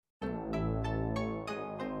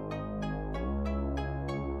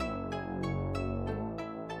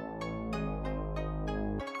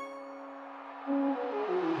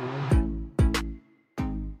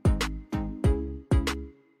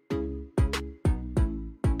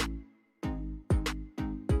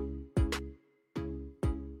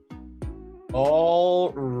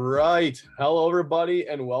All right. Hello, everybody,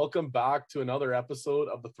 and welcome back to another episode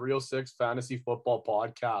of the 306 Fantasy Football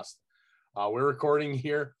Podcast. We're recording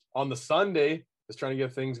here on the Sunday, just trying to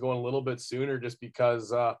get things going a little bit sooner, just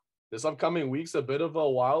because this upcoming week's a bit of a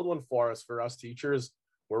wild one for us teachers.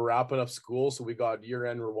 We're wrapping up school, so we got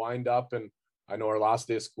year-end rewind up, and I know our last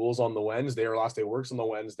day of school's on the Wednesday, our last day of work's on the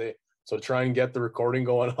Wednesday, so to try and get the recording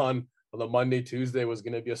going on the Monday, Tuesday was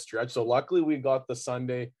going to be a stretch. So luckily, we got the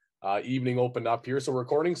Sunday evening opened up here. So we're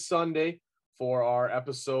recording Sunday for our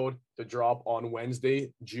episode to drop on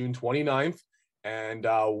Wednesday, June 29th. And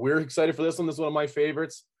we're excited for this one. This is one of my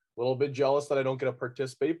favorites. A little bit jealous that I don't get to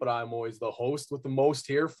participate, but I'm always the host with the most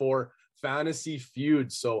here for Fantasy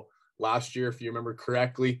Feud. So last year, if you remember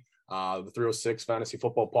correctly, the 306 Fantasy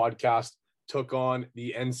Football Podcast took on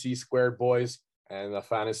the NC Squared boys, and the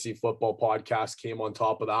Fantasy Football Podcast came on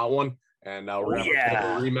top of that one. And we're going to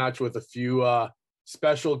have a rematch with a few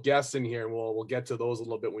special guests in here, and we'll get to those a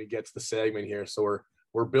little bit when we get to the segment here. So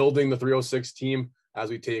we're building the 306 team as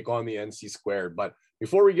we take on the NC Squared. But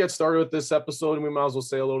before we get started with this episode, we might as well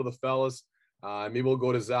say hello to the fellas. Maybe we'll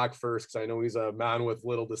go to Zach first, because I know he's a man with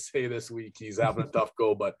little to say this week. He's having a tough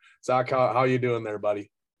go. But Zach, how you doing there,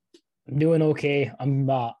 buddy? I'm doing okay. I'm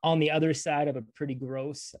on the other side of a pretty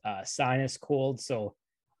gross sinus cold, so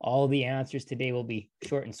all the answers today will be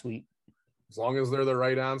short and sweet. As long as they're the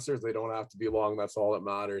right answers, they don't have to be long. That's all that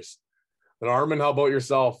matters. And Armin, how about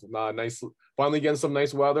yourself? Nice, finally getting some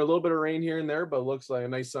nice weather. A little bit of rain here and there, but it looks like a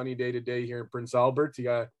nice sunny day today here in Prince Albert.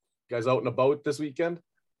 You guys out and about this weekend?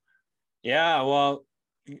 Yeah, well,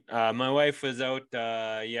 my wife was out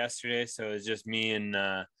yesterday, so it was just me and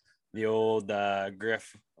the old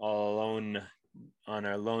Griff all alone on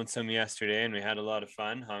our lonesome yesterday, and we had a lot of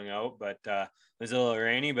fun, hung out, but it was a little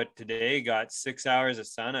rainy. But today got 6 hours of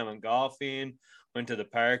sun. I went golfing, went to the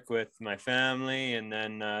park with my family, and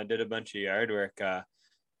then did a bunch of yard work.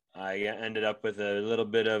 I ended up with a little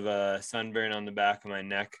bit of a sunburn on the back of my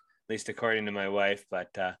neck, at least according to my wife,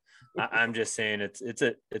 but I'm just saying it's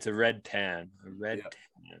a red tan, tan.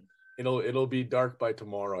 It'll be dark by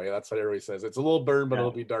tomorrow. Yeah, that's what everybody says. It's a little burn, but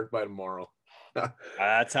it'll be dark by tomorrow.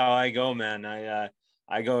 That's how I go, man.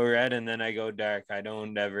 I go red and then I go dark. I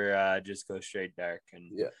don't ever just go straight dark. And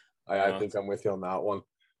yeah, I think I'm with you on that one.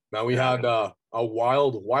 Now we had a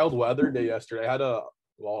wild weather day yesterday. I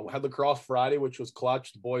had lacrosse Friday, which was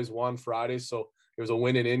clutch. The boys won Friday, so it was a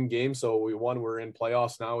win and in game. So we won. We're in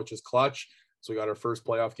playoffs now, which is clutch. So we got our first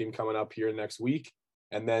playoff game coming up here next week.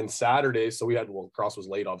 And then Saturday, so lacrosse was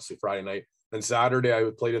late, obviously Friday night. Then Saturday,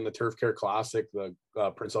 I played in the Turf Care Classic, the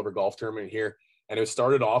Prince Albert Golf Tournament here. And it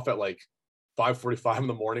started off at like 5:45 in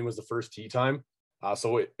the morning was the first tee time.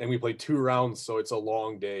 And we played 2 rounds, so it's a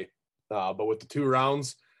long day. But with the 2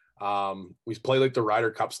 rounds, we play like the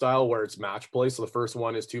Ryder Cup style where it's match play. So the first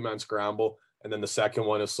one is 2-man scramble, and then the second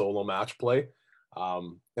one is solo match play.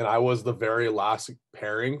 And I was the very last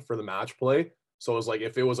pairing for the match play. So it was like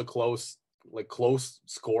if it was a close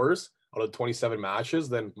scores out of 27 matches,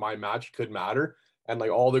 then my match could matter. And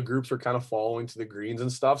like all the groups were kind of following to the greens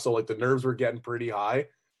and stuff. So like the nerves were getting pretty high.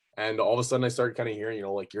 And all of a sudden I started kind of hearing,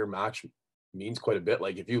 like your match means quite a bit.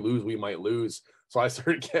 Like if you lose, we might lose. So I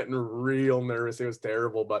started getting real nervous. It was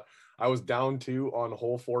terrible, but I was down 2 on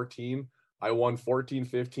hole 14. I won 14,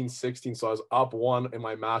 15, 16. So I was up 1 in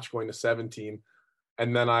my match going to 17.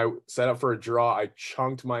 And then I set up for a draw. I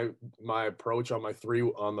chunked my approach on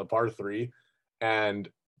on the par 3 and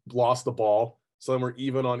lost the ball. So then we're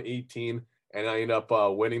even on 18. And I ended up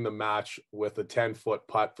winning the match with a 10-foot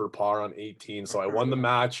putt for par on 18. So I won the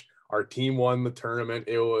match. Our team won the tournament.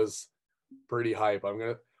 It was pretty hype.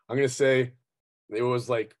 I'm gonna say it was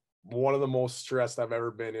like one of the most stressed I've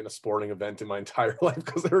ever been in a sporting event in my entire life,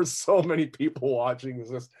 because there were so many people watching.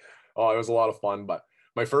 It was a lot of fun. But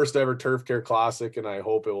my first ever Turf Care Classic, and I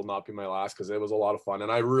hope it will not be my last, because it was a lot of fun.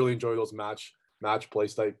 And I really enjoy those match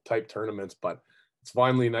place type tournaments. But it's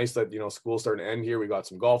finally nice that school's starting to end here. We got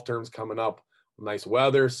some golf terms coming up, nice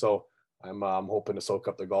weather, so I'm hoping to soak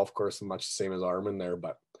up the golf course much the same as Armin there.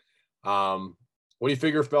 But what do you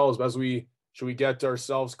figure, fellas? Should we get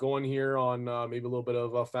ourselves going here on maybe a little bit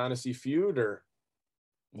of a fantasy feud? Or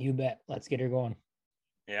you bet. Let's get her going.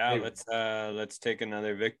 Yeah, let's take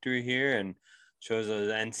another victory here and shows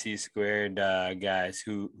those NC Squared guys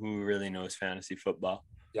who really knows fantasy football.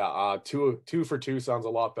 Yeah, 2 for 2 sounds a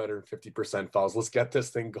lot better than 50%, fellas. Let's get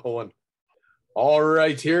this thing going. All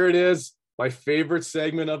right, here it is. My favorite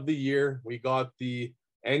segment of the year. We got the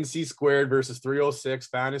NC Squared versus 306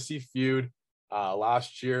 Fantasy Feud.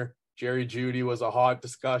 Last year, Jerry Jeudy was a hot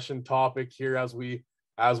discussion topic here as we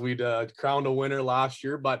crowned a winner last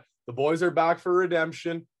year. But the boys are back for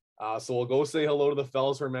redemption. So we'll go say hello to the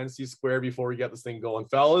fellas from NC Squared before we get this thing going.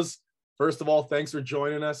 Fellas, first of all, thanks for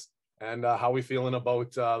joining us. And how we feeling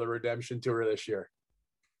about the Redemption Tour this year?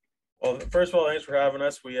 Well, first of all, thanks for having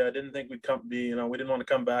us. We didn't think we'd we didn't want to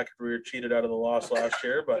come back if we were cheated out of the loss last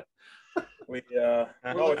year, but we we're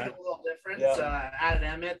a little different. Yeah. Added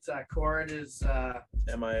Emmett, Cord is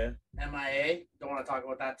MIA. MIA. Don't want to talk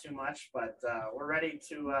about that too much, but we're ready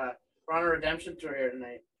to we're on a redemption tour here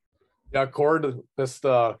tonight. Yeah, Cord, this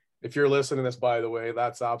if you're listening to this, by the way,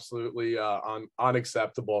 that's absolutely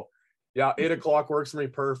unacceptable. Yeah, 8 o'clock works for me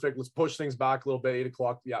perfect. Let's push things back a little bit. 8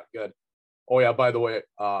 o'clock. Yeah, good. Oh yeah, by the way,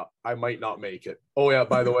 I might not make it. Oh yeah,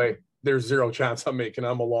 by the way, there's 0 chance I'm making it.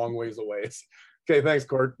 I'm a long ways away. Okay, thanks,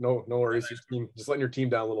 Cord. No worries. Just letting your team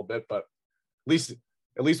down a little bit, but at least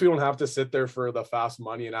we don't have to sit there for the fast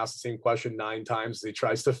money and ask the same question 9 times as he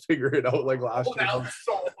tries to figure it out like last year. That was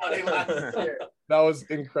so funny last year. That was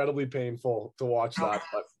incredibly painful to watch that,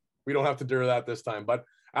 but we don't have to do that this time. But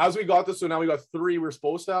as we got this, so now we got 3. We're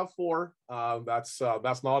supposed to have 4. That's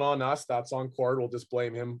not on us. That's on Cord. We'll just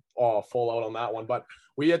blame him full out on that one. But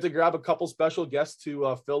we had to grab a couple special guests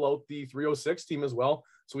to fill out the 306 team as well.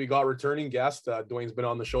 So we got returning guest. Dwayne's been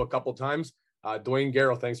on the show a couple times. Dwayne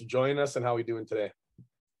Garrow, thanks for joining us. And how are we doing today?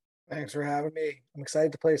 Thanks for having me. I'm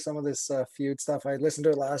excited to play some of this feud stuff. I listened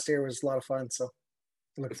to it last year. It was a lot of fun. So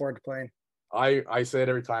I look forward to playing. I say it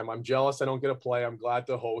every time. I'm jealous I don't get to play. I'm glad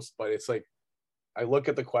to host, but it's like, I look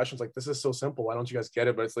at the questions like, this is so simple. Why don't you guys get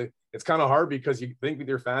it? But it's like, it's kind of hard because you think with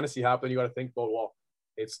your fantasy happening, you got to think about, well,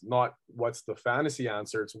 it's not what's the fantasy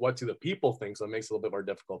answer. It's what do the people think. So it makes it a little bit more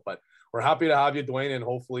difficult, but we're happy to have you, Dwayne, and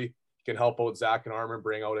hopefully you can help out Zach and Armin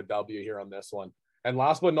bring out a W here on this one. And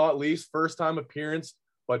last but not least, first time appearance,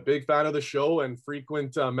 but big fan of the show and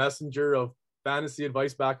frequent messenger of fantasy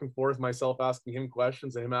advice back and forth, myself asking him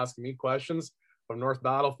questions and him asking me questions. From North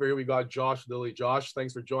Battlefield, we got Josh Lilly. Josh,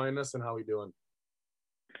 thanks for joining us, and how are we doing?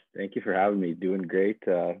 Thank you for having me. Doing great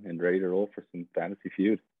and ready to roll for some fantasy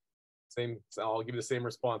feud. I'll give you the same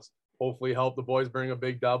response. Hopefully help the boys bring a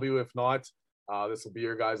big W. If not, this will be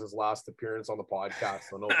your guys' last appearance on the podcast,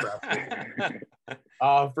 so no pressure.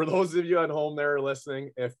 For those of you at home there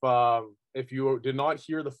listening, if you did not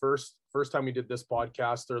hear the first time we did this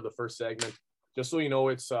podcast or the first segment, just so you know,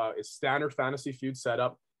 it's standard fantasy feud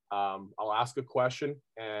setup. I'll ask a question,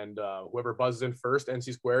 and whoever buzzes in first,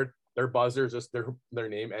 NC Squared, their buzzer is just their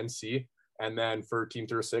name, NC. And then for Team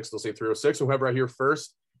 306, they'll say 306. Whoever I hear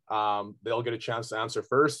first, they'll get a chance to answer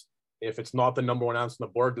first. If it's not the number one answer on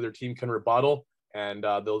the board, their team can rebuttal, and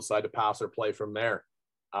they'll decide to pass or play from there.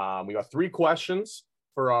 We got 3 questions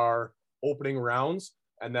for our opening rounds,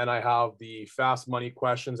 and then I have the fast money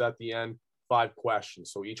questions at the end, 5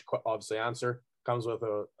 questions. So each obviously answer comes with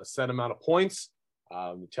a set amount of points.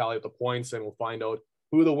 We tally up the points, and we'll find out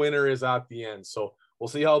who the winner is at the end. So we'll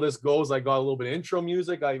see how this goes. I got a little bit of intro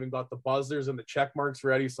music. I even got the buzzers and the check marks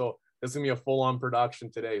ready. So this is going to be a full-on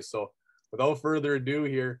production today. So without further ado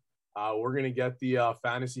here, we're going to get the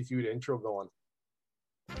Fantasy Feud intro going.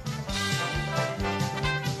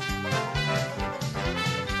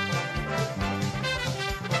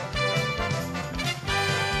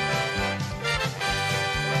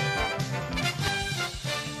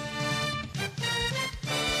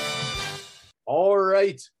 All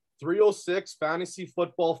right, 306 Fantasy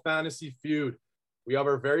Football Fantasy Feud. We have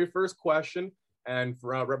our very first question, and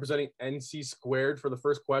for representing NC Squared for the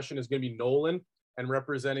first question is going to be Nolan, and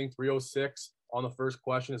representing 306 on the first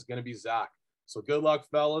question is going to be Zach. So good luck,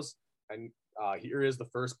 fellas, and here is the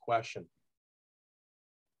first question.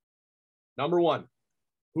 Number 1,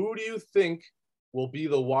 who do you think will be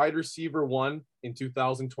the wide receiver 1 in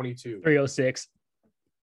 2022? 306.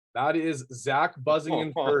 That is Zach buzzing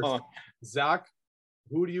in first. Zach,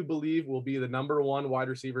 who do you believe will be the number 1 wide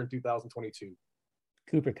receiver in 2022?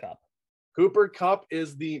 Cooper Kupp. Cooper Kupp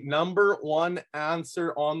is the number 1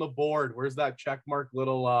 answer on the board. Where's that check mark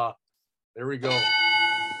little, there we go.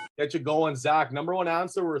 Get you going, Zach. Number 1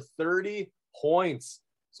 answer were 30 points.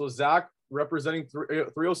 So Zach, representing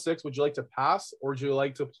 306, would you like to pass or would you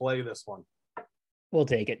like to play this one? We'll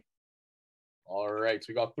take it. All right, so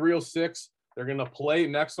we got 306. They're going to play.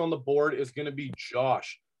 Next on the board is going to be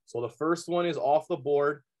Josh. So the first one is off the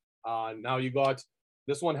board. Now you got,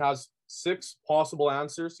 this one has 6 possible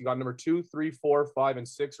answers. You got number 2, 3, 4, 5, and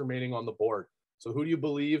 6 remaining on the board. So who do you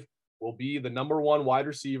believe will be the number 1 wide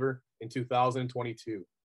receiver in 2022?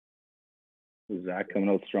 Zach coming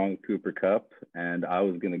out strong with Cooper Kupp, and I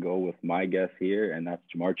was going to go with my guess here, and that's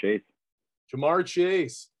Ja'Marr Chase. Ja'Marr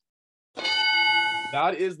Chase.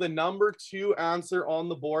 That is the number 2 answer on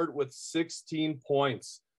the board with 16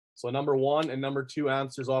 points. So number 1 and number 2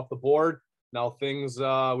 answers off the board. Now things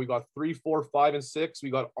we got 3, 4, 5, and 6. We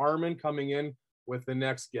got Armin coming in with the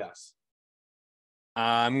next guess.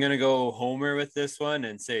 I'm gonna go Homer with this one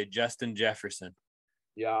and say Justin Jefferson.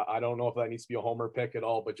 Yeah, I don't know if that needs to be a homer pick at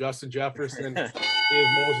all, but Justin Jefferson is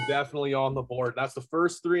most definitely on the board. That's the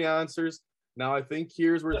first 3 answers. Now I think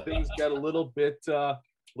here's where things get a little bit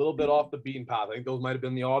off the beaten path. I think those might have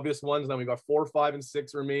been the obvious ones. Then we got 4, 5, and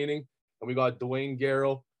 6 remaining, and we got Dwayne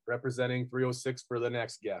Garrow representing 306 for the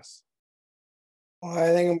next guess. Well,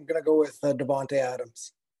 I think I'm gonna go with Devontae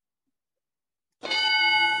Adams.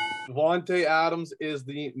 Devontae Adams is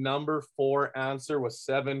the number 4 answer with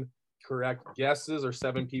 7 correct guesses, or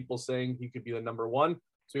 7 people saying he could be the number 1.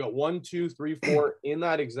 So we got 1, 2, 3, 4 in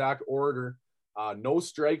that exact order. No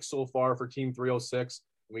strikes so far for Team 306.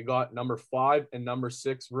 We got number 5 and number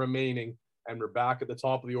 6 remaining, and we're back at the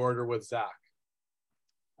top of the order with Zach.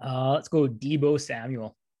 Let's go Deebo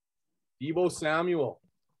Samuel. Deebo Samuel.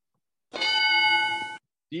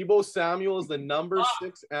 Deebo Samuel is the number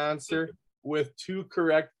 6 answer with 2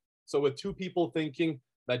 correct. So with 2 people thinking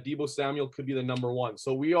that Deebo Samuel could be the number 1.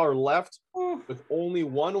 So we are left with only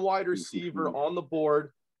 1 wide receiver on the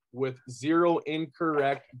board with 0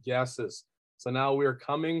 incorrect guesses. So now we are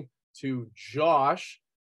coming to Josh.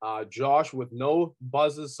 Josh with no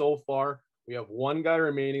buzzes so far. We have 1 guy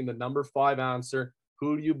remaining, the number 5 answer.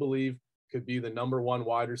 Who do you believe could be the number 1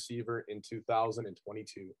 wide receiver in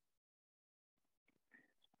 2022?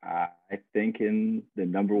 I think the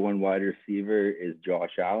number 1 wide receiver is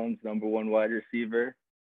Josh Allen's number 1 wide receiver,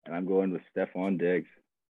 and I'm going with Stephon Diggs.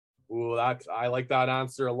 Ooh, I like that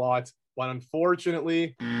answer a lot, but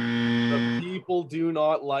unfortunately, the people do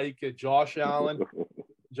not like it. Josh Allen's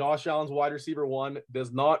wide receiver 1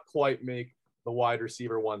 does not quite make the wide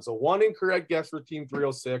receiver 1. So 1 incorrect guess for Team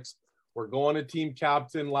 306. We're going to team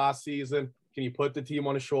captain last season. Can you put the team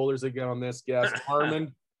on his shoulders again on this guess?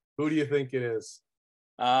 Armin, who do you think it is?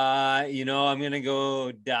 I'm gonna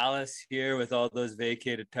go Dallas here with all those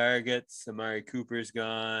vacated targets. Amari Cooper's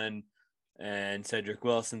gone, and Cedric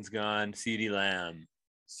Wilson's gone. CeeDee Lamb.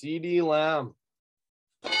 CeeDee Lamb.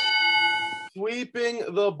 Sweeping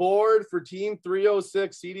the board for Team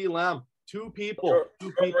 306, CeeDee Lamb. 2 people.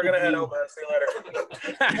 We're gonna head out, man. See you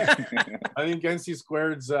later. I think NC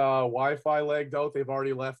Squared's Wi-Fi lagged out. They've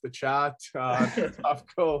already left the chat. Tough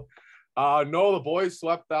go. No, the boys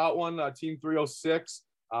swept that one. Team 306.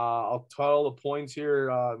 I'll tell the points here.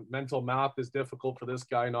 Mental math is difficult for this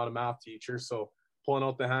guy, not a math teacher. So pulling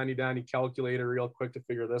out the handy dandy calculator real quick to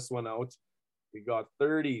figure this one out. We got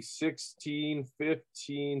 30, 16,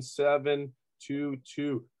 15, 7, 2,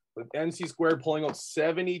 2. With NC Squared pulling out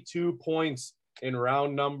 72 points in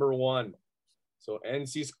round number 1. So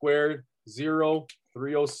NC Squared 0,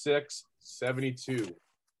 306, 72.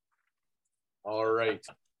 All right.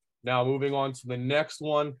 Now moving on to the next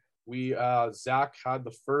one. We Zach had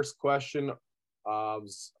the first question.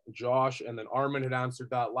 Josh and then Armin had answered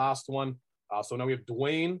that last one. So now we have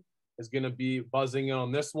Dwayne is going to be buzzing in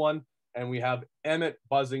on this one, and we have Emmett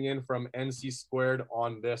buzzing in from NC Squared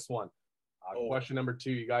on this one. Question number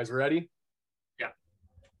 2. You guys ready? Yeah.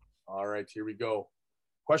 All right, here we go.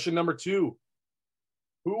 Question number 2.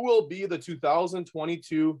 Who will be the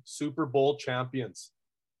 2022 Super Bowl champions?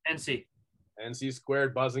 NC. NC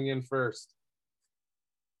Squared buzzing in first.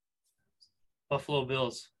 Buffalo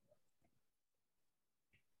Bills.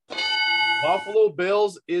 Buffalo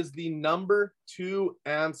Bills is the number 2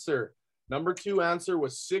 answer. Number 2 answer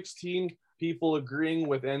was 16 people agreeing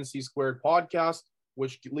with NC Squared podcast,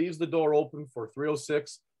 which leaves the door open for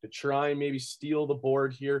 306 to try and maybe steal the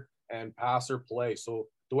board here and pass or play. So,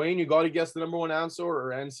 Dwayne, you got to guess the number 1 answer,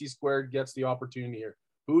 or NC Squared gets the opportunity here.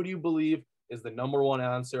 Who do you believe is the number 1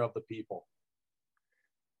 answer of the people?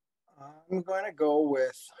 I'm going to go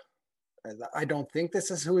with, I don't think this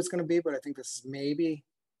is who it's going to be, but I think this is maybe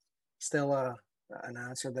still an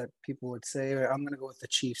answer that people would say. I'm going to go with the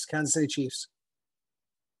Chiefs, Kansas City Chiefs.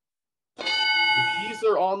 The Chiefs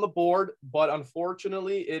are on the board, but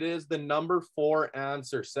unfortunately, it is the number 4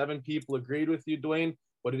 answer. 7 people agreed with you, Dwayne,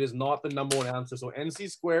 but it is not the number 1 answer. So NC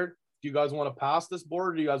Squared, do you guys want to pass this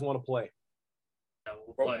board, or do you guys want to play? Yeah,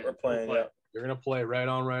 we're playing. Yeah. You're going to play. Right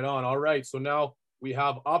on, right on. All right, so now we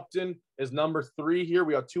have Upton is number 3 here.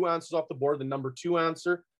 We got 2 answers off the board, the number 2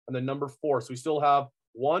 answer and the number 4. So we still have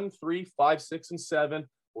 1, 3, 5, 6, and 7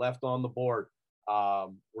 left on the board.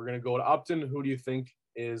 We're going to go to Upton. Who do you think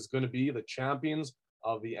is going to be the champions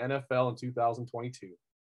of the NFL in 2022?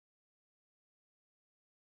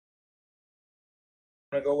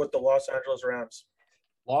 I'm going to go with the Los Angeles Rams.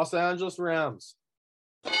 Los Angeles Rams.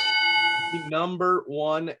 The number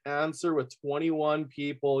 1 answer with 21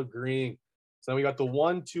 people agreeing. So we got the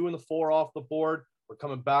 1, 2, and the 4 off the board. We're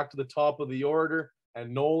coming back to the top of the order.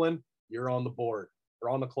 And Nolan, you're on the board. Or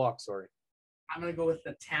on the clock, sorry. I'm going to go with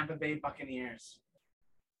the Tampa Bay Buccaneers.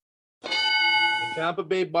 The Tampa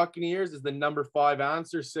Bay Buccaneers is the number 5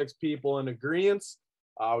 answer. 6 people in agreement.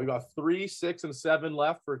 We got 3, 6, and 7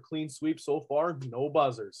 left for a clean sweep so far. No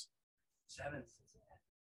buzzers. 7.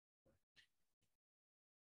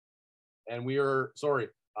 And we are, sorry,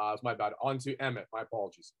 it's my bad. On to Emmett. My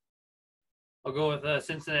apologies. I'll go with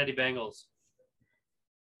Cincinnati Bengals.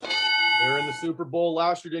 They're in the Super Bowl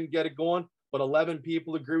last year, didn't get it going, but 11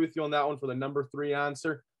 people agree with you on that one for the number 3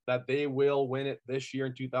 answer, that they will win it this year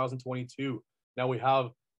in 2022. Now we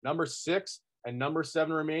have number 6 and number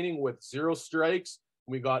 7 remaining with 0 strikes.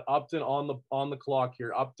 We got Upton on the clock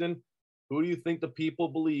here. Upton, who do you think the people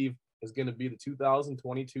believe is going to be the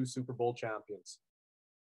 2022 Super Bowl champions?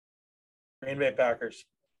 Green Bay Packers.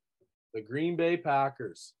 The Green Bay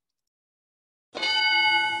Packers.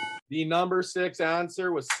 The number 6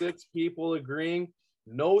 answer was 6 people agreeing.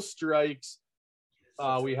 No strikes.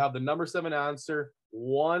 We have the number 7 answer.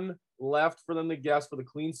 1 left for them to guess for the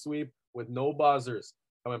clean sweep with no buzzers.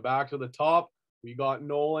 Coming back to the top, we got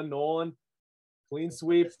Nolan. Nolan, clean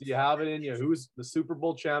sweep. Do you have it in you? Who's the Super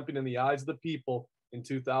Bowl champion in the eyes of the people in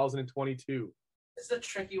 2022? This is a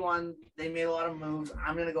tricky one. They made a lot of moves.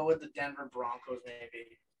 I'm going to go with the Denver Broncos, maybe.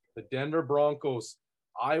 The Denver Broncos.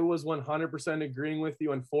 I was 100% agreeing with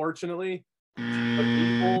you. Unfortunately,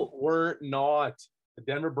 the people were not. The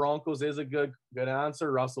Denver Broncos is a good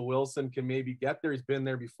answer. Russell Wilson can maybe get there. He's been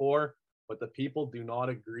there before, but the people do not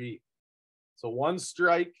agree. So 1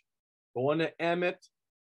 strike, going to Emmett,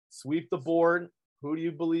 sweep the board. Who do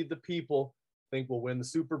you believe the people think will win the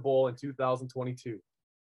Super Bowl in 2022?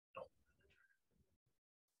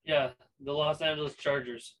 Yeah, the Los Angeles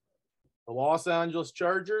Chargers. The Los Angeles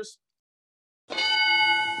Chargers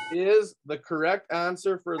is the correct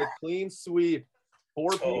answer for the clean sweep.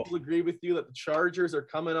 4 people agree with you that the Chargers are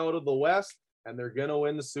coming out of the West and they're going to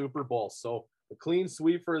win the Super Bowl. So the clean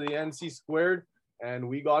sweep for the NC squared. And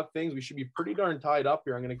we got things. We should be pretty darn tied up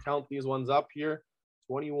here. I'm going to count these ones up here.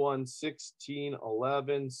 21, 16,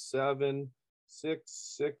 11, 7, 6,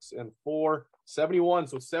 6, and 4. 71.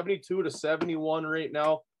 So 72 to 71 right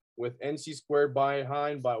now with NC squared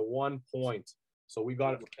behind by 1 point. So we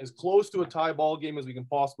got as close to a tie ball game as we can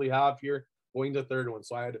possibly have here going to the 3rd one.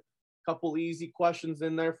 So I had a couple easy questions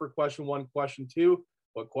in there for question 1, question 2.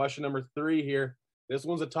 But question number 3 here, this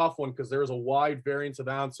one's a tough one because there's a wide variance of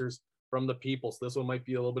answers from the people. So this one might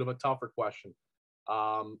be a little bit of a tougher question.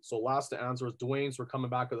 So last to answer was Dwayne. So we're coming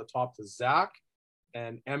back at the top to Zach.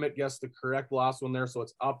 And Emmett guessed the correct last one there. So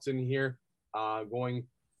it's Upton here going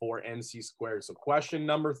for NC squared. So question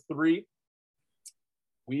number 3,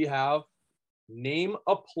 we have name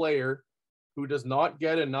a player who does not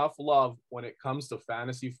get enough love when it comes to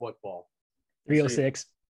fantasy football. 306.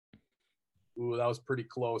 Ooh, that was pretty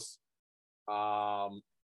close. I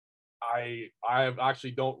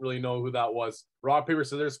actually don't really know who that was. Rock, paper,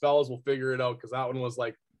 scissors, fellas, we'll figure it out because that one was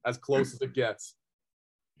like as close as it gets.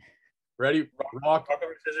 Ready? Rock,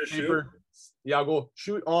 paper, scissors, paper. Shoot. Yeah, I'll go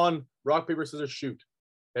shoot on rock, paper, scissors, shoot.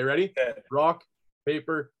 Okay, ready? Okay. Rock,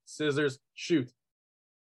 paper, scissors, shoot.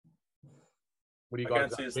 What do you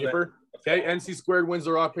got? Paper? Okay, NC squared wins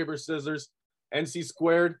the rock, paper, scissors. NC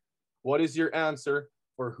squared, what is your answer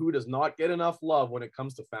for who does not get enough love when it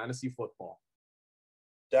comes to fantasy football?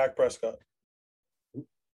 Dak Prescott.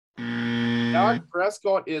 Dak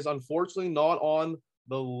Prescott is unfortunately not on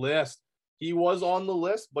the list. He was on the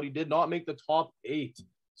list, but he did not make the top 8.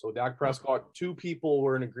 So Dak Prescott, 2 people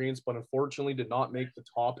were in agreement, but unfortunately did not make the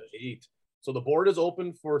top 8. So the board is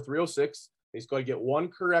open for 306. They just got to get 1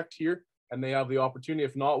 correct here, and they have the opportunity.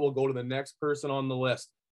 If not, we'll go to the next person on the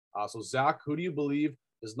list. So Zach, who do you believe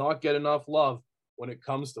does not get enough love when it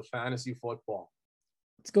comes to fantasy football?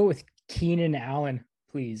 Let's go with Keenan Allen,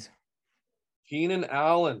 please. Keenan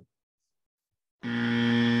Allen.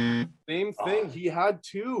 Same thing. He had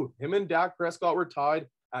 2. Him and Dak Prescott were tied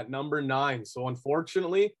at number 9. So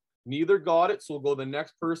unfortunately, neither got it. So we'll go to the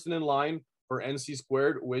next person in line for NC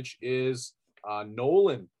squared, which is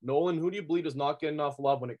Nolan. Nolan, who do you believe does not get enough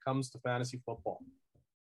love when it comes to fantasy football?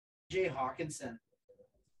 TJ Hawkinson.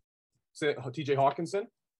 Say TJ Hawkinson?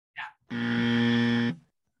 Yeah.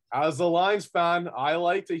 As a Lions fan, I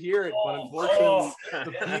like to hear it, but unfortunately,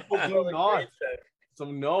 the people do not. So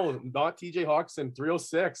no, not TJ Hawkinson.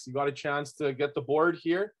 306. You got a chance to get the board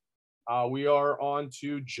here. We are on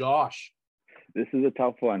to Josh. This is a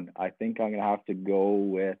tough one. I think I'm going to have to go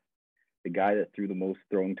with the guy that threw the most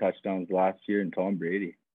throwing touchdowns last year, and Tom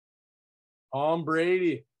Brady. Tom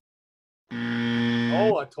Brady.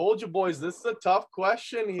 Oh, I told you, boys, this is a tough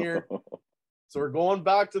question here. So we're going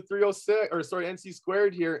back to 306, or sorry, NC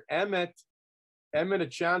squared here. Emmett, a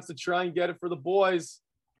chance to try and get it for the boys.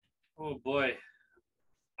 Oh boy.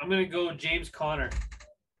 I'm gonna go James Conner.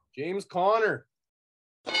 James Conner.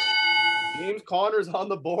 James Conner's on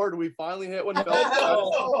the board. We finally hit one.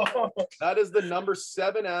 That is the number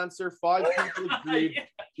 7 answer. 5 people agreed.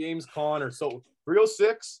 James Conner. So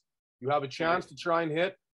 306, you have a chance to try and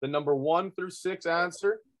hit the number 1 through 6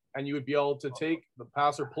 answer, and you would be able to take the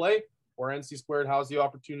pass or play, or NC squared has the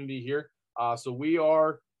opportunity here. So we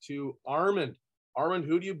are to Armand. Armand,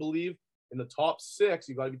 who do you believe in the top 6?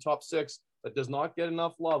 You got to be top 6 that does not get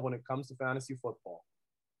enough love when it comes to fantasy football.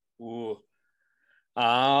 Ooh.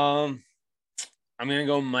 I'm gonna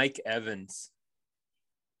go Mike Evans.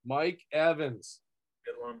 Mike Evans.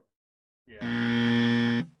 Good one.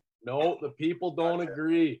 Yeah. No, the people don't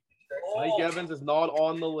agree. Mike Evans is not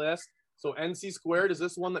on the list. So NC squared, is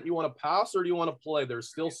this one that you want to pass or do you want to play? There's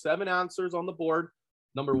still 7 answers on the board,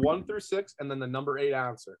 number 1 through 6, and then the number 8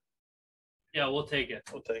 answer. Yeah, we'll take it.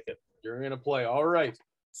 We'll take it. You're going to play. All right.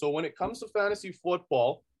 So when it comes to fantasy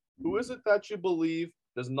football, who is it that you believe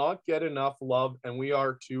does not get enough love? And we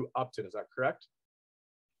are to Upton. Is that correct?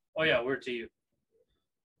 Oh yeah, we're to you.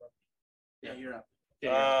 Yeah, you're up.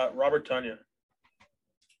 Yeah, Robert Tonyan.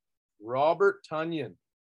 Robert Tonyan.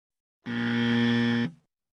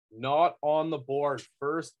 Not on the board.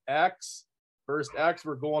 First X.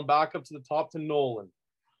 We're going back up to the top to Nolan.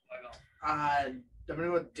 I'm gonna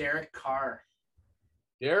go with Derek Carr.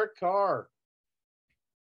 Derek Carr.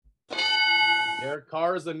 Derek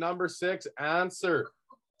Carr is the number 6 answer.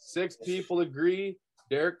 6 people agree.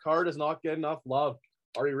 Derek Carr does not get enough love.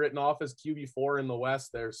 Already written off as QB4 in the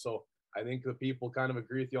West there. So I think the people kind of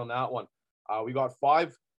agree with you on that one. We got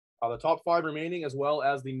 5, the top 5 remaining, as well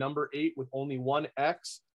as the number 8 with only 1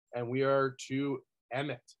 X. And we are to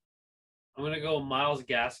Emmett. I'm gonna go Miles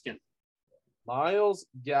Gaskin. Miles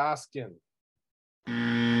Gaskin.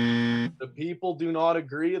 The people do not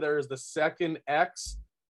agree. There's the second X.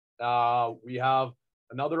 We have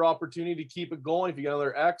another opportunity to keep it going. If you get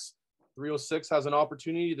another X, 306 has an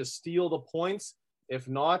opportunity to steal the points. If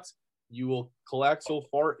not, you will collect so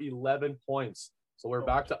far 11 points. So we're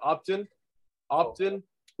back to Upton. Upton,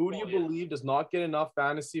 who do you believe does not get enough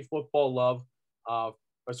fantasy football love?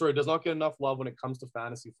 Does not get enough love when it comes to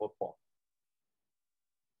fantasy football?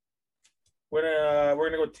 We're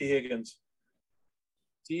gonna go T. Higgins.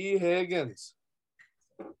 T. Higgins.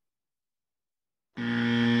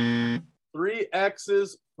 3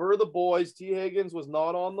 X's for the boys. T. Higgins was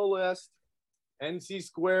not on the list. NC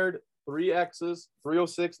squared, 3 X's.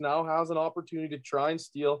 306 now has an opportunity to try and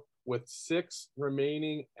steal with 6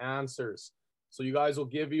 remaining answers. So you guys I'll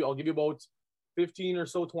give you about 15 or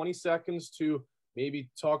so, 20 seconds to maybe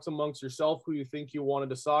talk amongst yourself who you think you want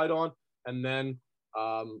to decide on. And then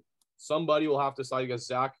somebody will have to decide. I guess,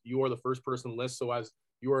 Zach, you are the first person on the list. So as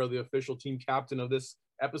you are the official team captain of this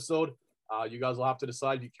episode, you guys will have to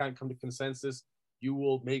decide. If you can't come to consensus, you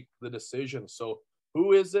will make the decision. So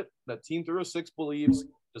who is it that Team 306 believes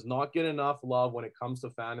does not get enough love when it comes to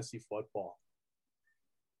fantasy football?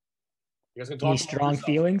 You guys can talk. Any strong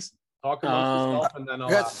feelings? Talk amongst yourself, and then I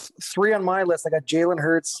got 3 on my list. I got Jalen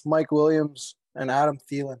Hurts, Mike Williams, and Adam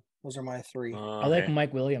Thielen. Those are my 3. I like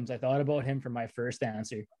Mike Williams. I thought about him for my first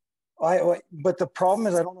answer. But the problem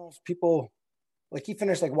is I don't know if people like he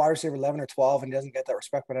finished like wide receiver 11 or 12 and he doesn't get that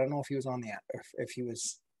respect. But I don't know if he was on if he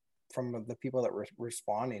was from the people that were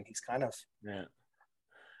responding. He's kind of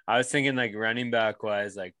I was thinking like running back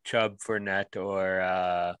wise, like Chubb, Fournette,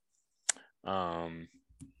 or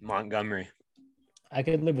Montgomery. I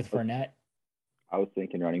could live with Fournette. I was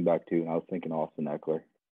thinking running back too, and I was thinking Austin Eckler.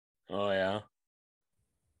 Oh yeah,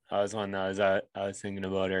 that was one that I was thinking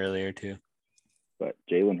about earlier too. But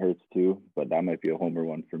Jalen Hurts too, but that might be a homer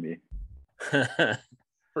one for me.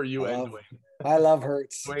 For you and Dwayne. I love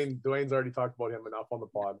Hurts. Dwayne's already talked about him enough on the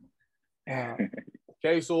pod. Yeah.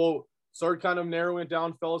 Okay, so start kind of narrowing it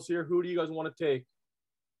down, fellas. Here, who do you guys want to take?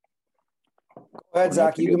 Go ahead,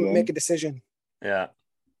 Zach. You can make a decision. Yeah.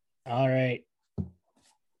 All right.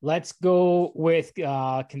 Let's go with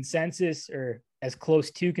consensus, or as close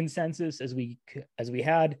to consensus as we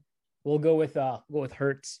had. We'll go with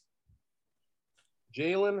Hurts.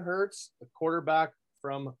 Jalen Hurts, the quarterback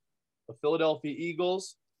from the Philadelphia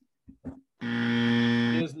Eagles,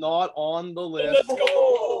 is not on the list. Let's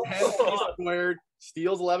go. NC squared,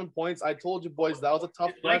 steals 11 points. I told you, boys, that was a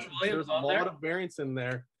tough question. There's a lot of variance in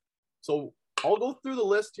there. So I'll go through the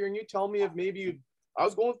list here, and you tell me if maybe I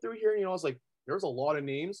was going through here, and I was like, there's a lot of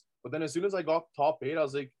names. But then as soon as I got top 8, I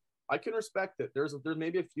was like, I can respect it. There's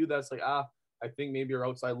maybe a few that's like, I think maybe you're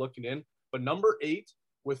outside looking in. But number 8,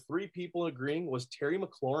 with 3 people agreeing, was Terry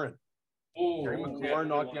McLaurin. Terry Oh, McLaurin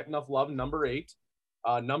not getting enough love. Number 8.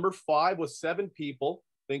 Number 5 was 7 people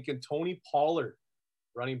thinking Tony Pollard,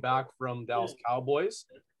 running back from Dallas Cowboys.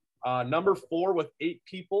 Number 4 with 8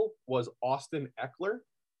 people was Austin Eckler.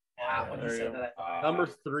 When you There you said go. that, Number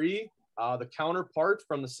 3, the counterpart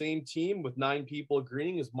from the same team with 9 people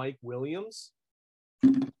agreeing is Mike Williams.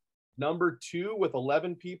 Number 2 with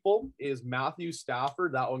 11 people is Matthew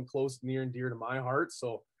Stafford. That one close, near and dear to my heart.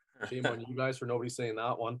 So shame on you guys for nobody saying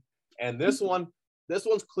that one. And this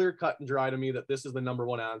one's clear cut and dry to me that this is the number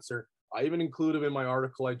 1 answer. I even included in my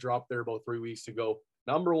article I dropped there about 3 weeks ago.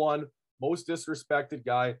 Number 1, most disrespected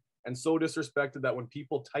guy, and so disrespected that when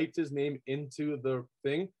people typed his name into the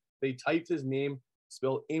thing, they typed his name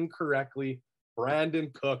spelled incorrectly. Brandon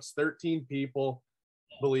Cooks. 13 people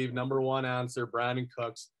believe number 1 answer, Brandon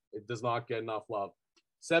Cooks. It does not get enough love.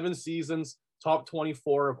 7 seasons, top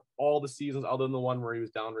 24 of all the seasons other than the one where he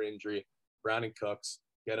was down for injury. Brandon Cooks,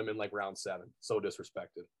 get him in like round 7. So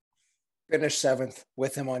disrespected. Finish 7th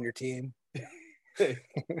with him on your team.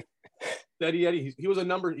 Eddie, he was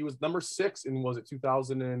number 6 in, was it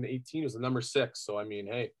 2018? He was the number 6. So I mean,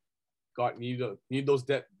 hey, need those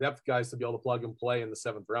depth guys to be able to plug and play in the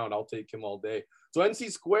 7th round. I'll take him all day. So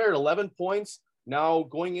NC squared 11 points. Now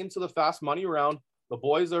going into the fast money round, the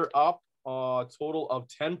boys are up a total of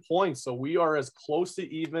 10 points. So we are as close to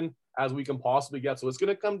even as we can possibly get. So it's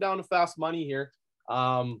going to come down to fast money here.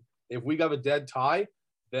 If we have a dead tie,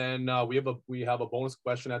 then we have a bonus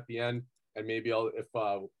question at the end, and maybe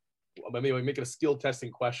maybe make it a skill testing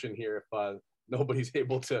question here if nobody's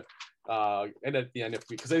able to and at the end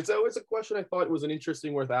because it's always a question I thought was an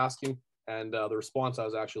interesting worth asking, and the response I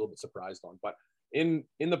was actually a little bit surprised on. But in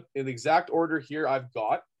the exact order here I've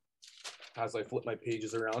got as I flip my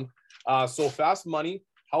pages around. So fast money,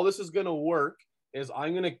 how this is going to work is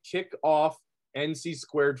I'm going to kick off NC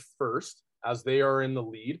squared first as they are in the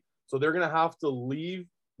lead. So they're going to have to leave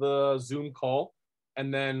the Zoom call,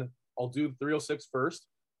 and then I'll do 306 first.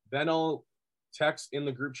 Then I'll text in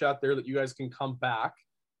the group chat there that you guys can come back,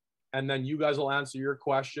 and then you guys will answer your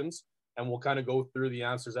questions, and we'll kind of go through the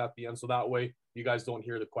answers at the end. So that way you guys don't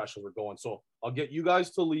hear the questions we're going. So I'll get you guys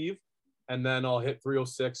to leave, and then I'll hit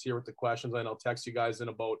 306 here with the questions, and I'll text you guys in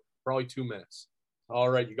about probably 2 minutes. All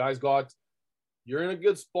right, you guys you're in a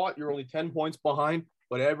good spot. You're only 10 points behind,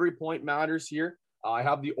 but every point matters here. I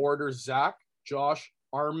have the order Zach, Josh,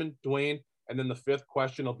 Armin, Dwayne, and then the 5th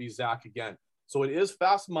question will be Zach again. So it is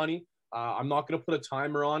fast money. I'm not going to put a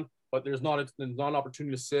timer on, but there's not an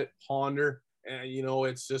opportunity to sit, ponder, and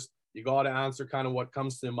it's just you got to answer kind of what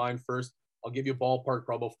comes to your mind first. I'll give you a ballpark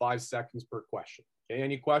for about 5 seconds per question. Okay,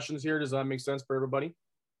 any questions here? Does that make sense for everybody?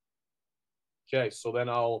 Okay, so then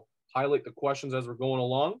I'll highlight the questions as we're going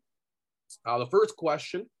along. The first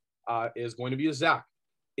question is going to be a Zach.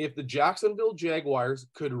 If the Jacksonville Jaguars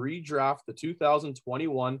could redraft the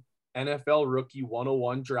 2021 NFL Rookie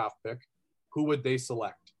 101 draft pick, who would they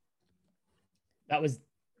select? That was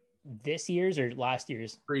this year's or last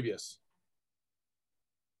year's? Previous.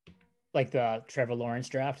 Like the Trevor Lawrence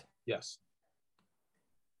draft? Yes.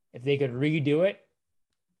 If they could redo it,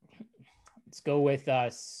 let's go with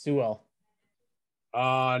Sewell.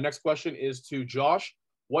 Next question is to Josh.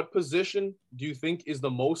 What position do you think is the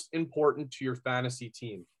most important to your fantasy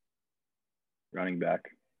team? Running back.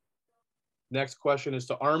 Next question is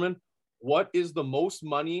to Armin. What is the most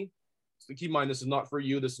money? So keep in mind, this is not for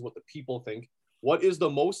you. This is what the people think. What is the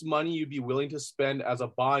most money you'd be willing to spend as a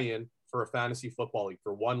buy-in for a fantasy football league,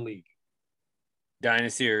 for one league?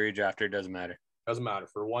 Dynasty or redrafter, doesn't matter. Doesn't matter.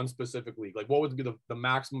 For one specific league. Like, what would be the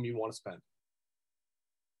maximum you want to spend?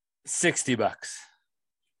 $60.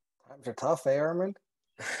 Times are tough, eh, Armin?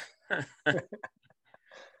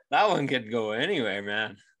 That one could go anywhere,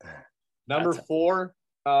 man. Number 4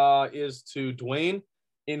 is to Dwayne.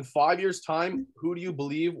 In 5 years' time, who do you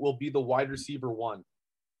believe will be the wide receiver 1?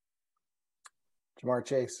 Jamar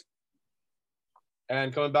Chase.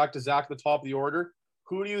 And coming back to Zach at the top of the order,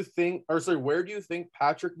 where do you think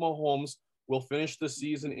Patrick Mahomes will finish the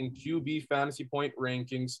season in QB fantasy point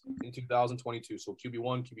rankings in 2022? So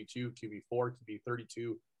QB1, QB2, QB4,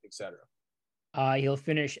 QB32, etc. He'll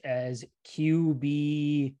finish as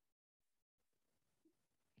QB3.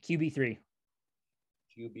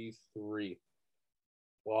 QB3.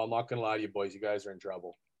 Well, I'm not going to lie to you, boys. You guys are in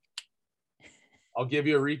trouble. I'll give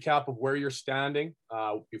you a recap of where you're standing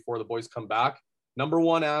before the boys come back. Number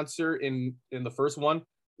 1 answer in the first one,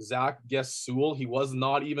 Zach guessed Sewell. He was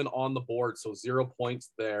not even on the board, so 0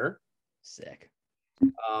 points there. Sick.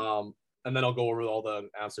 And then I'll go over all the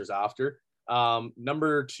answers after.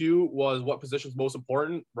 Number 2 was what position's most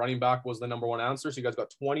important. Running back was the number 1 answer, so you guys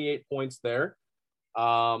got 28 points there.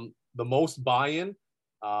 The most buy-in,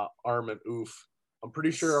 Armin, oof. I'm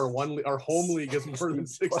pretty sure our home league is more than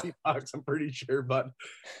 60 bucks. I'm pretty sure, but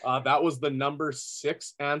that was the number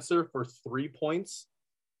 6 answer for 3 points.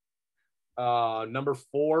 Number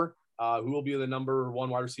 4, who will be the number 1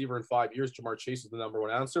 wide receiver in 5 years? Ja'Marr Chase is the number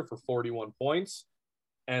 1 answer for 41 points.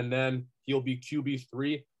 And then he'll be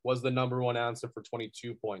QB3 was the number 1 answer for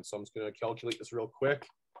 22 points. So I'm just going to calculate this real quick.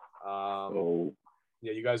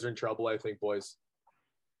 Yeah, you guys are in trouble, I think, boys.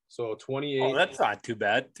 So 28. Oh, that's not too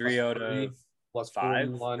bad. 3 out of plus 5,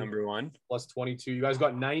 41, number 1. plus 22. You guys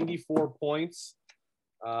got 94 points,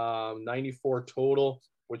 94 total,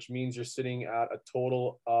 which means you're sitting at a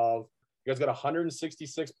total of, you guys got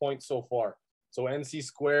 166 points so far. So NC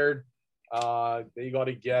squared, they got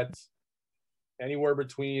to get anywhere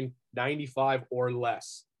between 95 or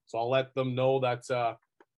less. So I'll let them know that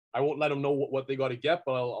I won't let them know what they got to get,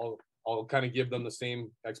 but I'll kind of give them the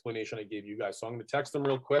same explanation I gave you guys. So I'm going to text them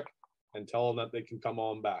real quick and tell them that they can come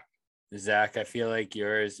on back. Zach, I feel like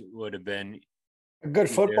yours would have been A good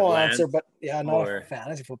football Lance answer, but yeah, not or- a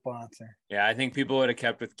fantasy football answer. Yeah, I think people would have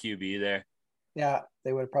kept with QB there. Yeah,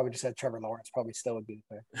 they would have probably just said Trevor Lawrence. Probably still would be the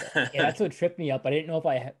player. Yeah, that's what tripped me up. I didn't know if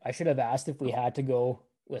I should have asked if we had to go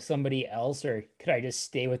with somebody else or could I just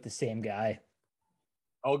stay with the same guy?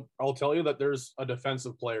 I'll tell you that there's a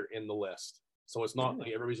defensive player in the list. So it's not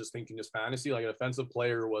like everybody's just thinking just fantasy. Like a defensive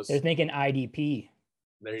player was. They're thinking IDP.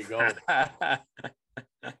 There you go.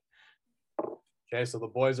 Okay, so the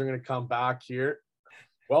boys are going to come back here.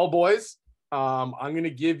 Well, boys, I'm going to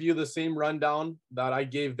give you the same rundown that I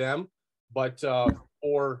gave them, but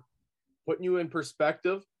for putting you in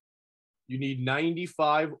perspective, you need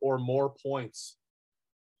 95 or more points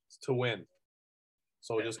to win.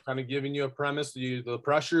 So just kind of giving you a premise. The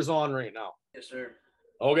pressure's on right now. Yes, sir.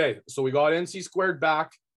 Okay, so we got NC squared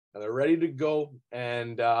back, and they're ready to go.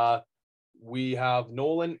 And we have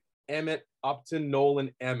Nolan, Emmett, Upton,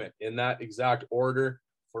 Nolan, Emmett in that exact order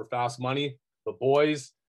for fast money. The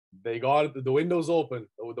boys, they got the window's open.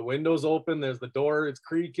 The window's open. There's the door. It's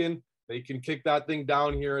creaking. They can kick that thing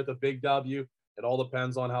down here at the Big W. It all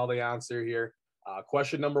depends on how they answer here.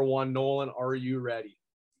 Question number 1, Nolan, are you ready?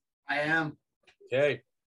 I am. Okay.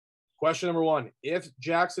 Question number 1. If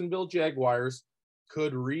Jacksonville Jaguars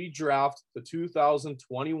could redraft the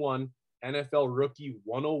 2021 NFL Rookie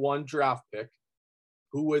 101 draft pick,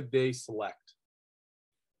 who would they select?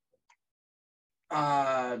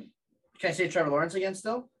 Can I say Trevor Lawrence again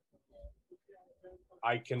still?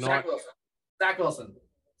 I cannot. Zach Wilson. Zach Wilson.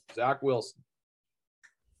 Zach Wilson.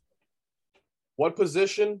 What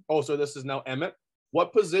position? Oh, so this is now Emmett.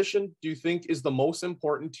 What position do you think is the most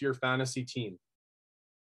important to your fantasy team?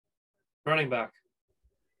 Running back.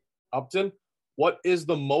 Upton, what is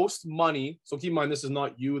the most money? So keep in mind, this is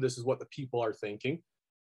not you. This is what the people are thinking.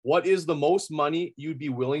 What is the most money you'd be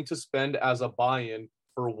willing to spend as a buy-in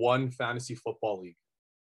for one fantasy football league?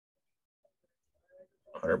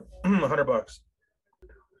 $100.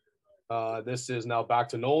 This is now back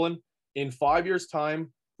to Nolan. In 5 years'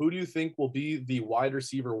 time, who do you think will be the wide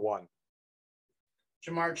receiver 1?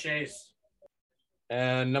 Ja'Marr Chase.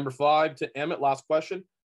 And number 5 to Emmett, last question.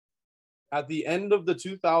 At the end of the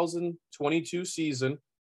 2022 season,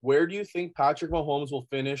 where do you think Patrick Mahomes will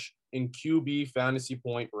finish in QB fantasy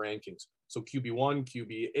point rankings? So QB1,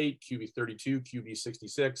 QB8, QB32,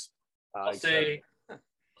 QB66. I'll say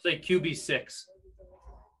QB6.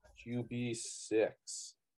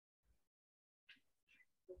 QB6.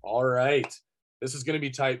 All right. This is going to be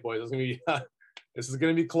tight, boys. This is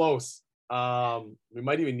going to be close. We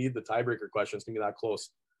might even need the tiebreaker question. It's going to be that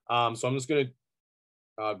close. So I'm just going to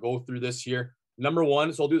go through this here. Number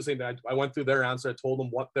 1, so I'll do the same thing. I went through their answer. I told them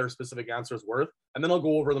what their specific answer is worth, and then I'll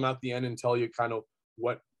go over them at the end and tell you kind of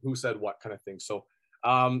who said what kind of thing. So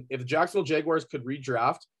if the Jacksonville Jaguars could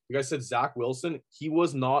redraft, you guys said Zach Wilson. He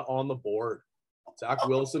was not on the board. Zach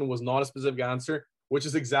Wilson was not a specific answer, which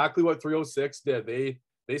is exactly what 306 did.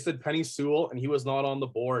 They said Penny Sewell, and he was not on the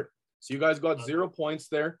board. So you guys got 0 points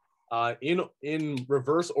there. In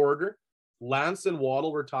reverse order, Lance and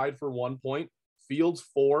Waddle were tied for 1 point. Fields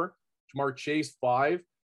 4, Ja'Marr Chase 5,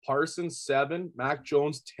 Parsons 7, Mac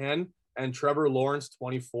Jones 10, and Trevor Lawrence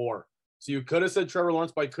 24. So you could have said Trevor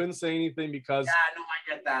Lawrence, but I couldn't say anything because I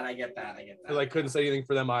get that. because I couldn't say anything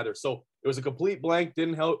for them either. So it was a complete blank.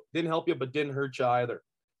 Didn't help you, but didn't hurt you either.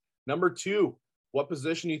 Number 2, what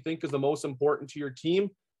position do you think is the most important to your team?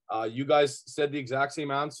 You guys said the exact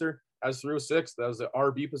same answer as 306. That was the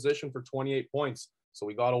RB position for 28 points. So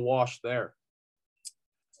we got a wash there.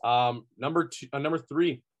 Number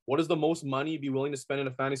 3, what is the most money you'd be willing to spend in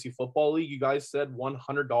a fantasy football league? You guys said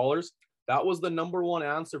 $100. That was the number 1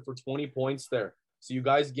 answer for 20 points there. So you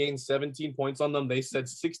guys gained 17 points on them. They said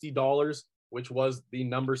 $60 which was the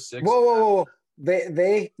number 6. Whoa.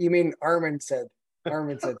 You mean Armin said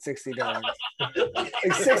 $60. Like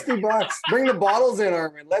 $60. Bring the bottles in,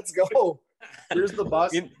 Armin. Let's go. Here's the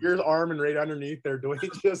bus. Here's Armin right underneath there doing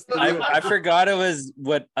just. I forgot it was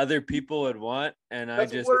what other people would want, and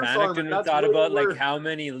That's I just worse, panicked Armin. and That's thought way about worse. like how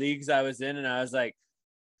many leagues I was in, and I was like,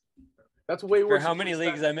 That's way for worse. how many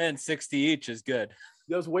leagues I'm in, 60 each is good.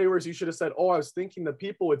 That was way worse. You should have said, "Oh, I was thinking the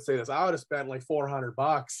people would say this. I would have spent like $400."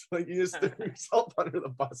 Like you just threw yourself under the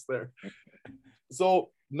bus there. So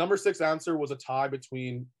number 6 answer was a tie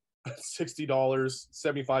between $60,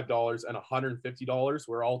 $75, and $150.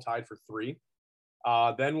 We're all tied for 3.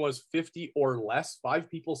 Then was 50 or less. 5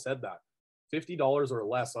 people said that. $50 or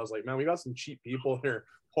less. I was like, man, we got some cheap people here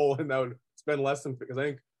pulling that would spend less than, because I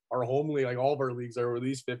think our home league, like all of our leagues, are at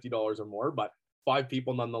least $50 or more, but 5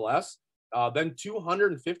 people nonetheless. Then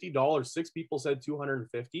 $250. 6 people said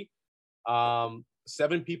 $250.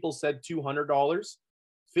 7 people said $200.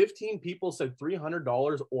 15 people said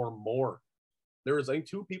 $300 or more. There was like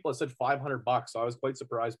 2 people that said $500, so I was quite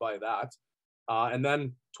surprised by that. And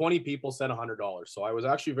then 20 people said $100. So I was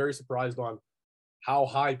actually very surprised on how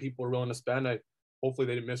high people are willing to spend. Hopefully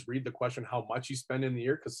they didn't misread the question how much you spend in the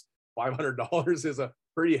year, because $500 is a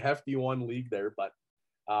pretty hefty one league there. But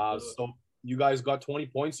so you guys got 20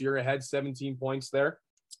 points. You're ahead 17 points there.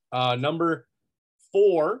 Number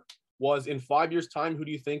 4 was, in 5 years' time, who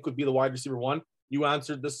do you think would be the wide receiver 1? You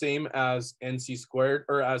answered the same as NC squared,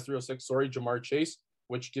 or as 306, sorry, Jamar Chase,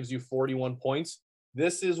 which gives you 41 points.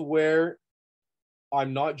 This is where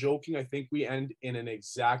I'm not joking. I think we end in an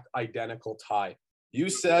exact identical tie. You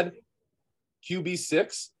said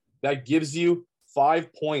QB6. That gives you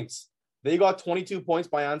 5 points. They got 22 points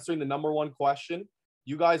by answering the number 1 question.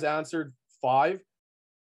 You guys answered 5.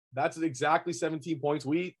 That's exactly 17 points.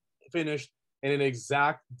 We finished in an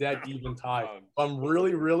exact dead even tie. I'm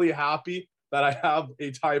really, really happy that I have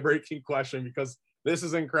a tie-breaking question, because this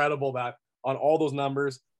is incredible that on all those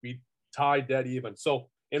numbers, we tied dead even. So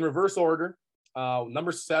in reverse order,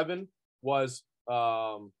 number 7 was,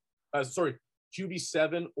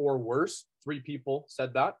 QB7 or worse. 3 people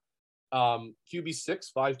said that.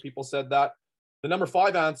 QB6, 5 people said that. The number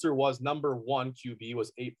 5 answer was number 1 QB,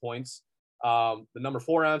 was 8 points. The number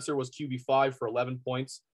 4 answer was QB5 for 11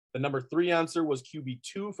 points. The number 3 answer was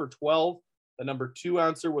QB2 for 12. The number 2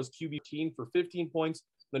 answer was QB18 for 15 points.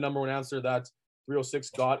 The number 1 answer that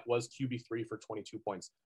 306 got was QB3 for 22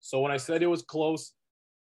 points. So when I said it was close,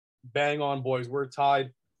 bang on, boys. We're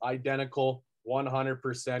tied, identical,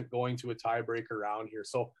 100% going to a tiebreaker round here.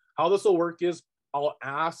 So how this will work is I'll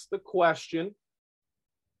ask the question,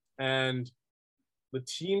 and the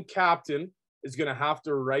team captain is going to have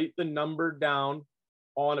to write the number down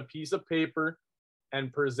on a piece of paper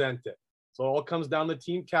and present it. So it all comes down to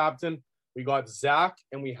team captain. We got Zach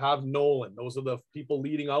and we have Nolan. Those are the people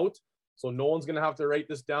leading out. So Nolan's going to have to write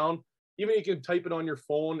this down. Even you can type it on your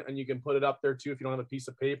phone and you can put it up there too if you don't have a piece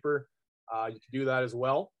of paper. You can do that as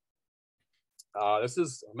well. This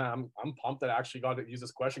is, man, I'm pumped that I actually got to use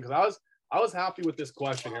this question, because I was happy with this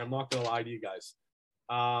question here. I'm not going to lie to you guys.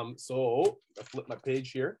 So I flip my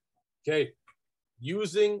page here. Okay.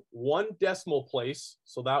 Using 1 decimal place,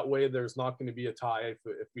 so that way there's not going to be a tie.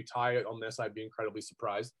 If we tie it on this, I'd be incredibly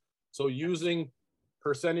surprised. So using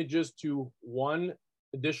percentages to 1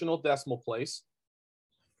 additional decimal place,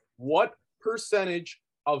 what percentage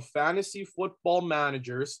of fantasy football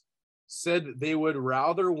managers said they would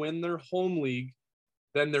rather win their home league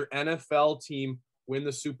than their NFL team win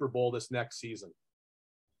the Super Bowl this next season?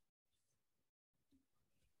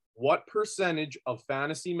 What percentage of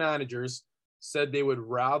fantasy managers said they would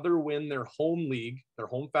rather win their home league, their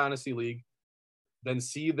home fantasy league, than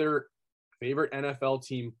see their favorite NFL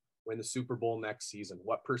team win the Super Bowl next season?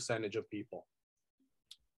 What percentage of people?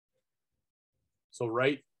 So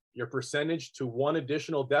write your percentage to 1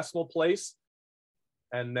 additional decimal place,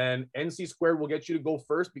 and then NC squared will get you to go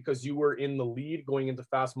first because you were in the lead going into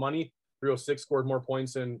Fast Money. 306 scored more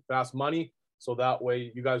points in Fast Money, so that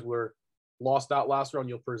way you guys lost that last round.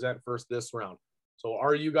 You'll present first this round. So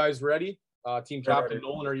are you guys ready? Team captain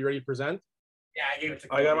Nolan, are you ready to present? Yeah, I gave it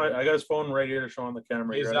to I got his phone right here to show on the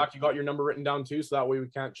camera. Hey, Zach, you got your number written down too, so that way we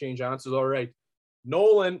can't change answers. All right.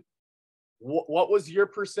 Nolan, what was your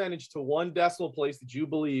percentage to 1 decimal place that you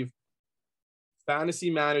believe fantasy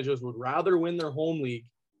managers would rather win their home league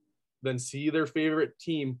than see their favorite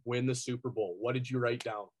team win the Super Bowl? What did you write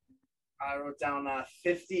down? I wrote down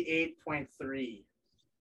 58.3.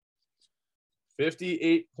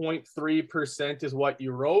 58.3% is what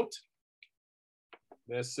you wrote.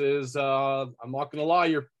 This is, I'm not going to lie,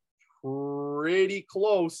 you're pretty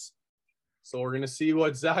close. So we're going to see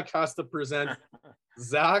what Zach has to present.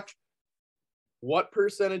 Zach, What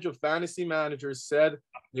percentage of fantasy managers said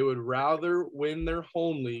they would rather win their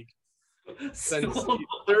home league than So-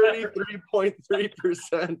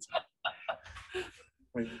 33.3%?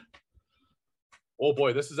 Oh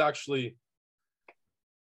boy, this is actually.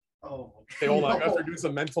 Oh, Okay, hold on. I have to do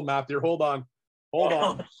some mental math here. Hold on. Hold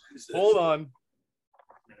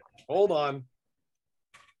on.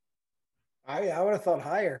 I would have thought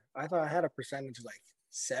higher. I thought I had a percentage like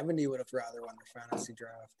 70 would have rather won their fantasy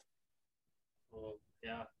draft. Well,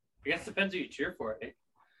 yeah. I guess it depends who you cheer for, eh?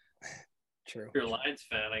 True. If you're a Lions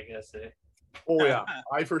fan, I guess, eh? Oh yeah,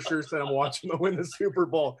 I for sure said I'm watching them win the Super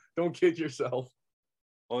Bowl. Don't kid yourself.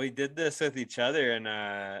 Well, we did this with each other,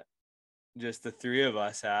 and just the three of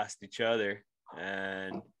us asked each other,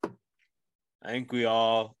 and I think we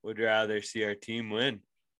all would rather see our team win.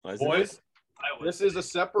 Wasn't Boys, it? I would. this is a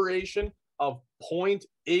separation of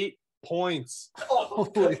 0.8 points.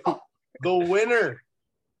 Holy. The winner,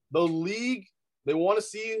 the league, they want to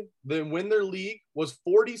see them win their league was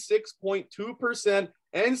 46.2%.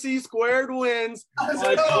 NC squared wins by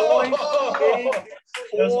 0.8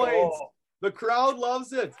 points. The crowd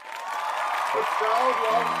loves it. The crowd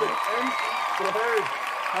loves it. NC squared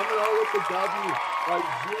coming out with the W by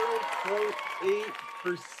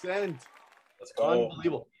 0.8%. Let's go.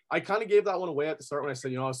 Unbelievable. I kind of gave that one away at the start when I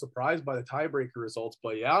said, I was surprised by the tiebreaker results,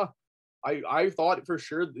 but yeah, I thought for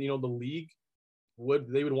sure, the league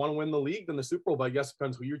they would want to win the league than the Super Bowl, but I guess it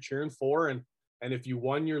depends who you're cheering for. And if you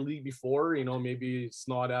won your league before, maybe it's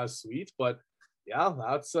not as sweet, but yeah,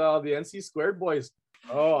 that's the NC squared boys.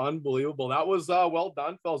 Oh, unbelievable. That was well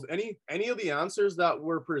done, fellas. Any of the answers that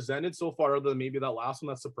were presented so far, other than maybe that last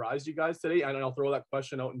one that surprised you guys today? And I'll throw that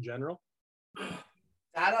question out in general.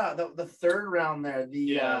 that the third round there.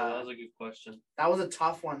 That was a good question. That was a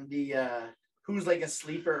tough one. The who's like a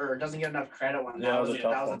sleeper or doesn't get enough credit one. Yeah, That was a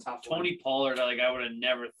tough one. tough one. Tony Pollard, I would have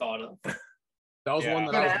never thought of. That was Yeah. one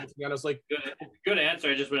that I was looking at. I was like, Good answer.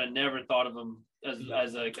 I just would have never thought of him as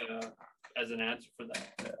an answer for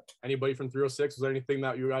that. anybody from 306, was there anything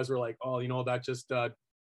that you guys were like, that just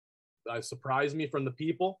surprised me from the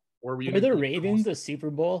people? Or were you Were the Ravens a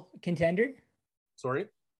Super Bowl contender? Sorry?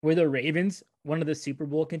 Were the Ravens one of the Super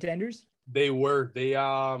Bowl contenders? They were. They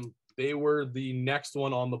were the next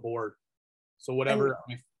one on the board. So whatever, let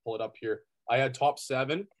me pull it up here. I had top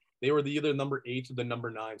 7. They were either number 8 or the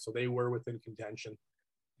number 9, so they were within contention.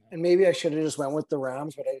 And maybe I should have just went with the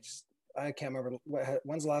Rams, but I can't remember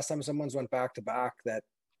when's the last time someone's went back to back that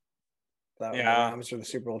the Rams were the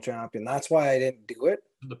Super Bowl champion. That's why I didn't do it.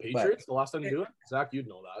 The Patriots, the last time you do it? Zach, you'd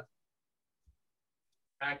know that.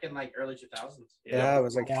 Back in like early 2000s. Yeah, it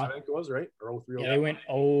was like I think it was, right? Or 03. Yeah, they went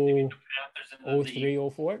Maybe the Panthers in the 03,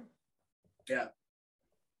 04. Yeah.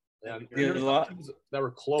 And Yeah, there's a lot. teams that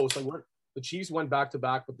were close. Like the Chiefs went back to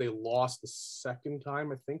back, but they lost the second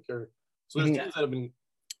time, I think. So there's Mhm. teams that have been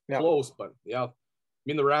Yeah. close, but yeah. I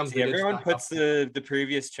mean, the Rams. See, they did everyone stack puts up. the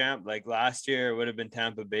previous champ. Like last year, it would have been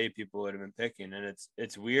Tampa Bay. People would have been picking, and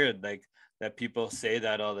it's weird like that people say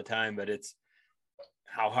that all the time, but it's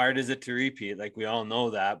how hard is it to repeat? Like we all know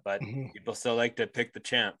that, but Mhm. people still like to pick the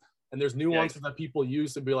champ. And there's nuances that people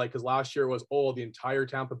used to be like, because last year was, the entire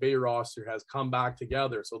Tampa Bay roster has come back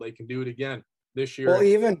together, so they can do it again this year. well,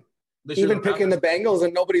 even the picking the Bengals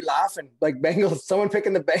and nobody laughing. Like Bengals, someone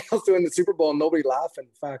picking the Bengals to win the Super Bowl and nobody laughing.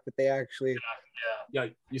 The fact that they actually Yeah,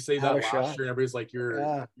 you say Have that a last shot. year, and everybody's like, you're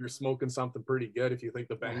Yeah. smoking something pretty good if you think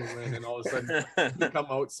the Bengals win, and all of a sudden you come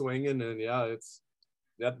out swinging, and it's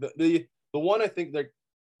the one I think that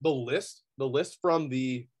the list from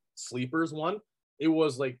the sleepers one, it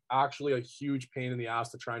was like actually a huge pain in the ass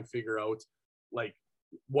to try and figure out like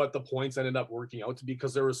what the points ended up working out to,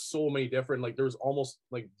 because there was so many different, like there was almost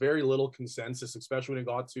like very little consensus, especially when it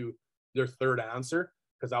got to their third answer,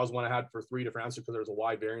 because that was one I had for 3 different answers because there was a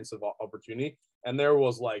wide variance of opportunity. And there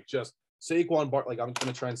was like just Saquon Barkley, like I'm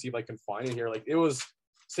gonna try and see if I can find it here. Like it was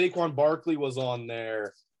Saquon Barkley was on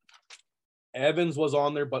there, Evans was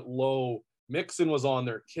on there, but low. Mixon was on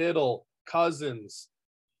there, Kittle, Cousins,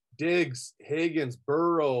 Diggs, Higgins,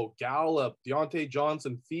 Burrow, Gallup, Deontay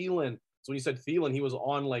Johnson, Thielen. So when you said Thielen, he was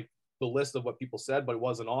on like the list of what people said, but it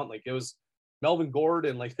wasn't on. Like it was Melvin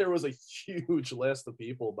Gordon. Like there was a huge list of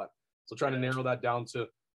people, but so trying to narrow that down to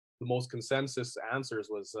the most consensus answers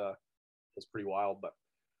was pretty wild. But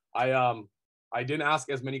I didn't ask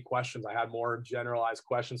as many questions. I had more generalized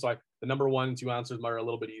questions. So the number 1 and 2 answers might are a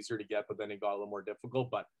little bit easier to get, but then it got a little more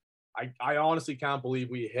difficult. But I honestly can't believe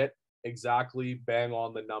we hit exactly bang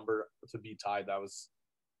on the number to be tied. I was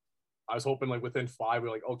hoping like within 5, we're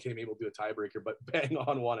like, okay, maybe we'll do a tiebreaker, but bang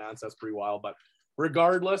on one answer, that's pretty wild. But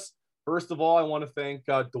regardless, first of all, I want to thank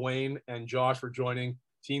Dwayne and Josh for joining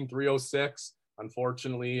Team 306.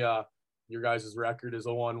 Unfortunately, your guys' record is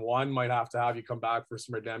 0-1. Might have to have you come back for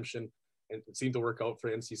some redemption. And it seemed to work out for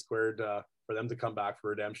NC Squared for them to come back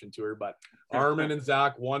for redemption tour. But Armin and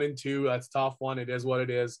Zach 1-2. That's a tough one. It is what it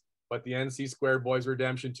is. But the NC Squared boys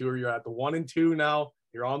redemption tour, you're at the 1-2 now.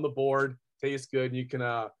 You're on the board. Tastes good. You can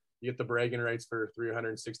you get the bragging rights for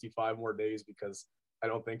 365 more days because I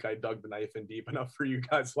don't think I dug the knife in deep enough for you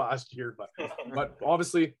guys last year. But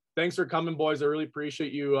obviously, thanks for coming, boys. I really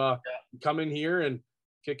appreciate you coming here and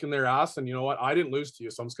kicking their ass. And you know what? I didn't lose to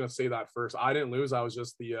you, so I'm just gonna say that first. I didn't lose. I was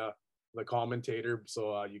just the commentator.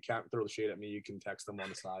 So you can't throw the shade at me. You can text them on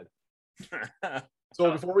the side.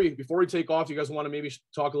 So before we take off, you guys want to maybe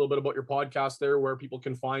talk a little bit about your podcast there, where people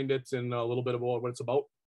can find it, and a little bit about what it's about?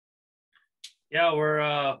 Yeah, we're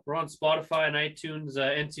on Spotify and iTunes,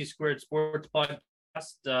 NC Squared Sports Podcast.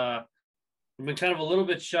 We've been kind of a little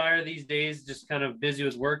bit shyer these days, just kind of busy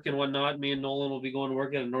with work and whatnot. Me and Nolan will be going to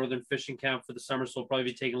work at a northern fishing camp for the summer, so we'll probably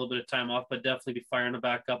be taking a little bit of time off, but definitely be firing it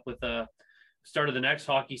back up with start of the next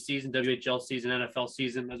hockey season, WHL season, NFL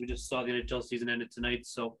season, as we just saw the NHL season ended tonight.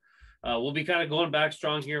 So we'll be kind of going back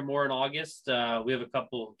strong here more in August. We have a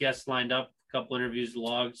couple guests lined up, a couple interviews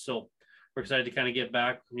logged, so we're excited to kind of get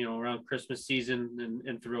back, around Christmas season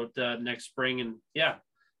and throughout next spring. And yeah,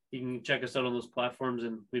 you can check us out on those platforms,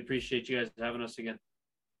 and we appreciate you guys having us again.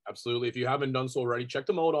 Absolutely. If you haven't done so already, check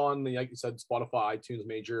them out on the, like you said, Spotify, iTunes,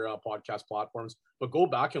 major podcast platforms. But go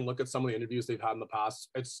back and look at some of the interviews they've had in the past.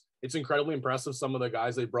 It's incredibly impressive, some of the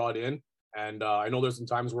guys they brought in. And I know there's some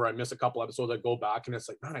times where I miss a couple episodes. I go back and it's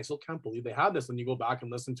like, man, I still can't believe they had this. And you go back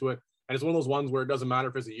and listen to it. And it's one of those ones where it doesn't matter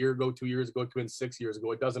if it's a year ago, 2 years ago, 6 years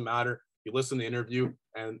ago. It doesn't matter. You listen to the interview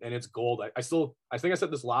and it's gold. I think I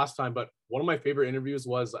said this last time, but one of my favorite interviews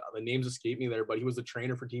was, the names escape me there, but he was the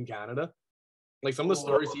trainer for Team Canada. Like some of the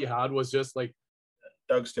stories he had was just like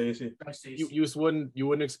Doug Stacey. You just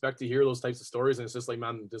wouldn't expect to hear those types of stories. And it's just like,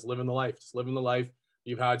 man, just living the life.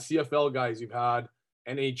 You've had CFL guys, you've had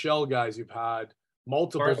NHL guys, you've had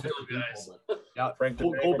multiple guys. Yeah,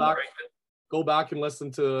 go back and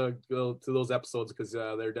listen to those episodes because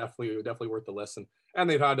they're definitely worth the listen. And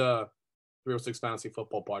they've had a 306 Fantasy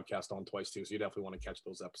Football podcast on twice too, so you definitely want to catch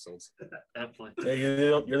those episodes. Definitely.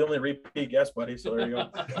 Yeah, you're the only repeat guest, buddy. So there you go.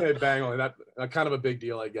 Hey, bang on that kind of a big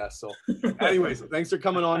deal, I guess. So, anyways, thanks for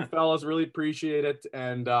coming on, fellas. Really appreciate it,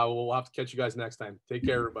 and we'll have to catch you guys next time. Take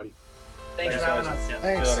care, everybody. Thanks for having us.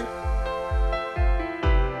 Thanks.